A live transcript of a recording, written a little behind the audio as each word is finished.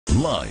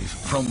Live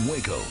from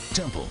Waco,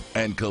 Temple,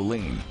 and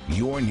Killeen,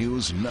 your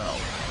news now.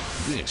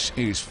 This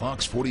is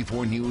Fox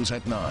 44 News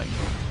at 9.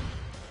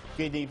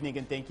 Good evening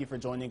and thank you for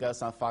joining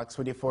us on Fox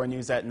 44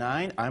 News at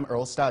 9. I'm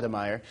Earl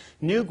Stoudemire.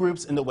 New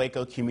groups in the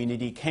Waco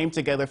community came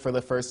together for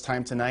the first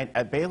time tonight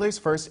at Baylor's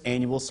first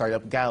annual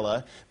Startup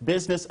Gala.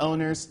 Business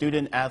owners,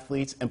 student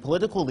athletes, and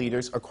political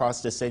leaders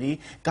across the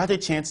city got a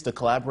chance to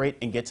collaborate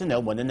and get to know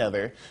one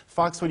another.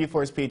 Fox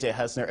 44's PJ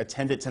Hessner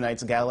attended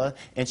tonight's gala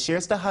and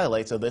shares the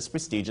highlights of this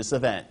prestigious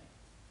event.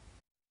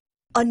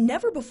 A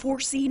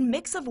never-before-seen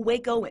mix of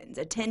Wacoans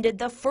attended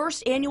the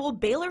first annual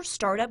Baylor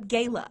Startup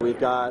Gala. We've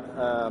got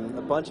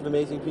a bunch of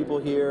amazing people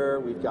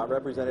here. We've got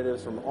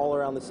representatives from all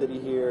around the city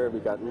here.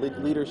 We've got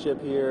leadership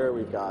here.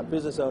 We've got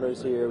business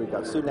owners here. We've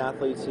got student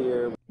athletes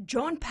here.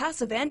 John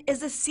Passavant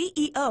is the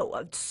CEO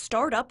of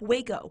Startup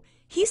Waco.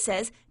 He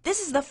says this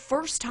is the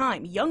first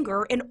time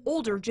younger and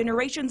older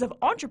generations of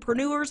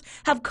entrepreneurs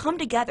have come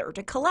together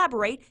to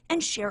collaborate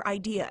and share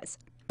ideas.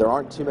 There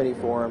aren't too many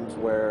forums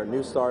where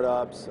new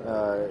startups,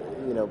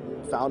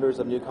 founders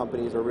of new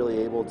companies are really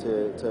able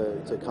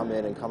to come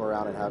in and come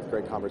around and have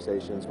great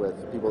conversations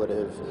with people that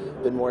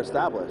have been more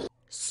established.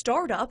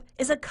 Startup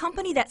is a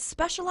company that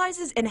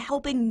specializes in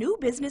helping new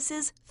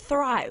businesses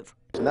thrive.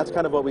 And that's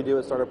kind of what we do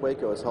at Startup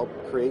Waco, is help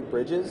create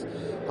bridges,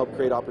 help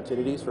create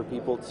opportunities for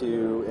people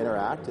to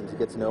interact and to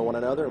get to know one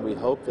another, and we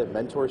hope that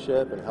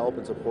mentorship and help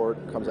and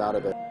support comes out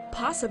of it.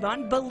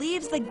 Passavant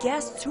believes the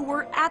guests who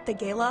were at the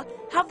gala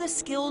have the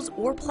skills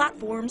or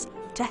platforms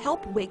to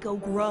help Waco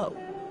grow.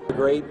 A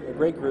great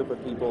group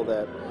of people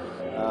that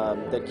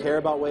care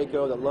about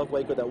Waco, that love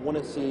Waco, that want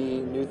to see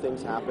new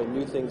things happen,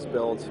 new things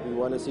built. We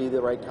want to see the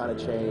right kind of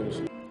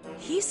change.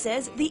 He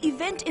says the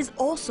event is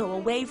also a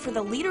way for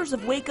the leaders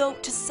of Waco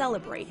to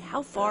celebrate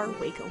how far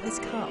Waco has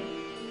come.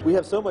 We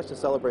have so much to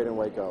celebrate in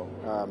Waco.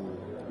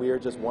 We are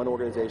just one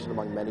organization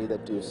among many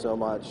that do so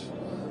much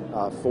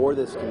for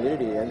this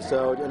community, and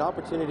so an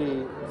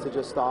opportunity to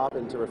just stop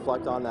and to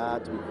reflect on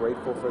that, to be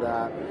grateful for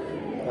that,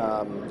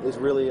 is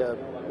really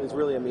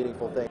a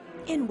meaningful thing.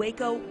 In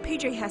Waco,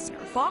 PJ Hessner,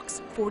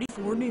 Fox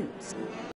 44 News.